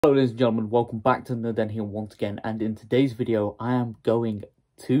Hello ladies and gentlemen, welcome back to Nerd Den here once again, and in today's video I am going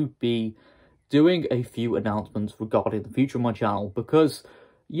to be doing a few announcements regarding the future of my channel because,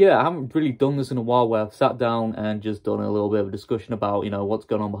 yeah, I haven't really done this in a while where I've sat down and just done a little bit of a discussion about, what's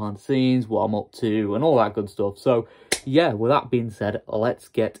going on behind the scenes, what I'm up to, and all that good stuff. So, yeah, with that being said, let's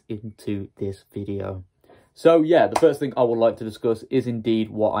get into this video. So, yeah, the first thing I would like to discuss is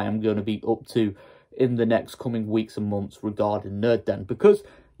indeed what I am going to be up to in the next coming weeks and months regarding Nerd Den, because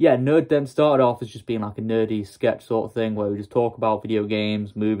yeah, Nerd Den started off as just being like a nerdy sketch sort of thing where we just talk about video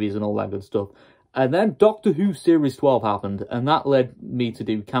games, movies, and all that good stuff. And then Doctor Who Series 12 happened, and that led me to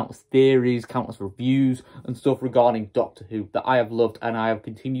do countless theories, countless reviews, and stuff regarding Doctor Who that I have loved and I have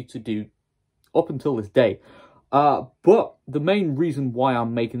continued to do up until this day. But the main reason why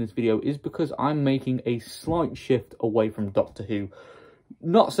I'm making this video is because I'm making a slight shift away from Doctor Who.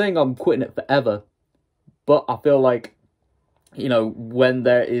 Not saying I'm quitting it forever, but I feel like, when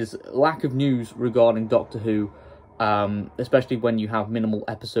there is lack of news regarding Doctor Who, especially when you have minimal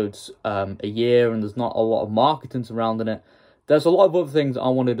episodes a year and there's not a lot of marketing surrounding it, there's a lot of other things I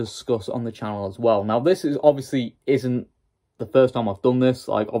want to discuss on the channel as well. Now, this is obviously isn't the first time I've done this.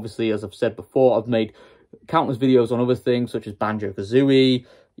 Like, obviously, as I've said before, I've made countless videos on other things such as Banjo-Kazooie,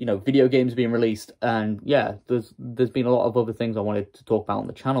 video games being released, and yeah, there's been a lot of other things I wanted to talk about on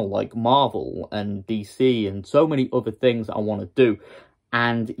the channel, like Marvel and DC and so many other things I want to do.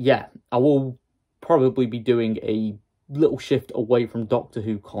 And yeah, I will probably be doing a little shift away from Doctor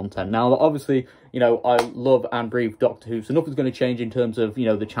Who content. Now, obviously, I love and breathe Doctor Who, so nothing's going to change in terms of,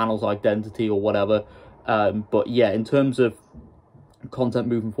 the channel's identity or whatever. But yeah, in terms of content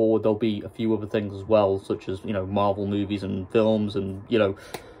moving forward, there'll be a few other things as well, such as, Marvel movies and films and,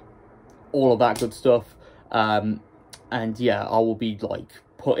 all of that good stuff. And yeah, I will be like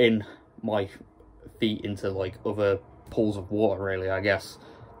putting my feet into like other pools of water, really, I guess.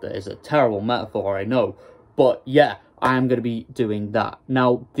 That is a terrible metaphor, I know, but yeah, I am going to be doing that.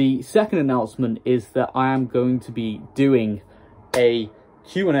 Now, the second announcement is that I am going to be doing a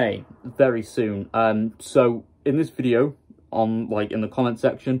Q&A very soon. So in this video, on like in the comment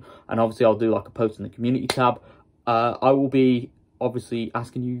section, and obviously I'll do like a post in the community tab, I will be obviously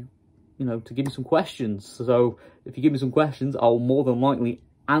asking you, to give me some questions. So if you give me some questions, I'll more than likely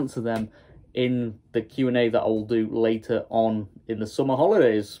answer them in the Q&A that I will do later on in the summer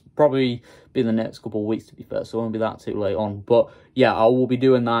holidays. Probably be in the next couple of weeks, to be fair, so it won't be that too late on. But yeah, I will be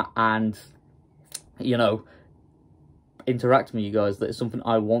doing that and, interact with you guys. That is something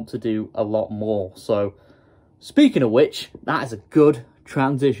I want to do a lot more. So speaking of which, that is a good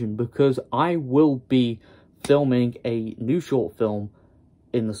transition because I will be filming a new short film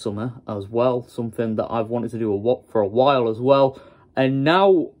in the summer as well, something that I've wanted to do for a while as well, and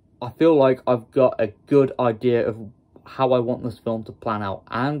now I feel like I've got a good idea of how I want this film to plan out,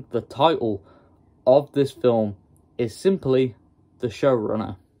 and the title of this film is simply The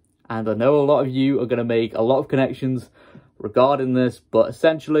Showrunner. And I know a lot of you are going to make a lot of connections regarding this, but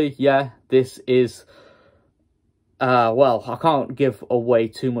essentially, yeah, this is well, I can't give away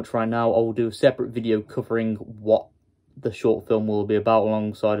too much right now. I will do a separate video covering what the short film will be about,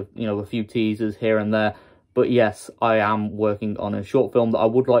 alongside of, a few teasers here and there. But yes, I am working on a short film that I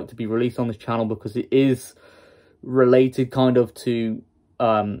would like to be released on this channel because it is related kind of to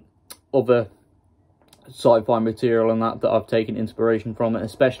other sci-fi material and that I've taken inspiration from, and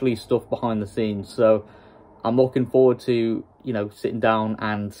especially stuff behind the scenes. So I'm looking forward to, sitting down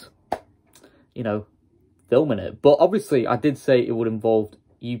and, filming it. But obviously I did say it would involve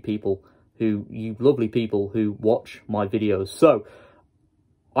you lovely people who watch my videos. So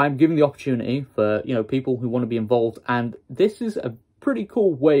I'm giving the opportunity for, people who want to be involved, and this is a pretty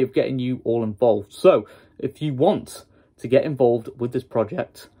cool way of getting you all involved. So if you want to get involved with this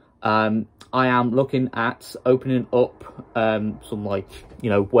project, I am looking at opening up some way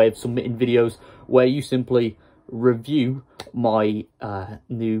of submitting videos where you simply review my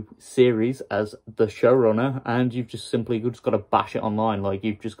new series as the showrunner, and you've just got to bash it online. Like,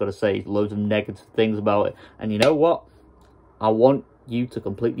 you've just got to say loads of negative things about it, and you know what, I want you to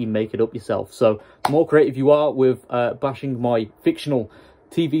completely make it up yourself. So the more creative you are with bashing my fictional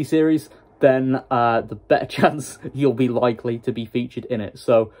TV series, then the better chance you'll be likely to be featured in it.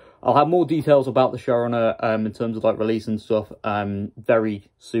 So I'll have more details about the showrunner in terms of like releasing stuff very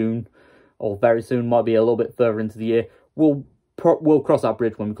soon, or very soon, might be a little bit further into the year. We'll cross that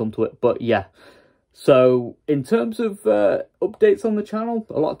bridge when we come to it. But yeah, so in terms of updates on the channel,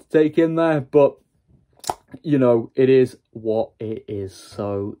 a lot to take in there, but it is what it is.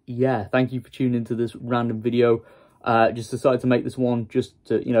 So yeah, thank you for tuning into this random video. Just decided to make this one just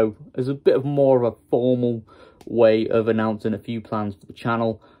to, you know, as a bit of more of a formal way of announcing a few plans for the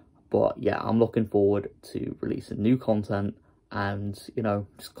channel. But yeah, I'm looking forward to releasing new content and, you know,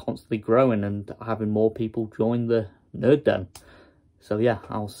 just constantly growing and having more people join the Nerd Den. So yeah,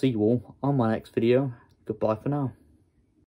 I'll see you all on my next video. Goodbye for now.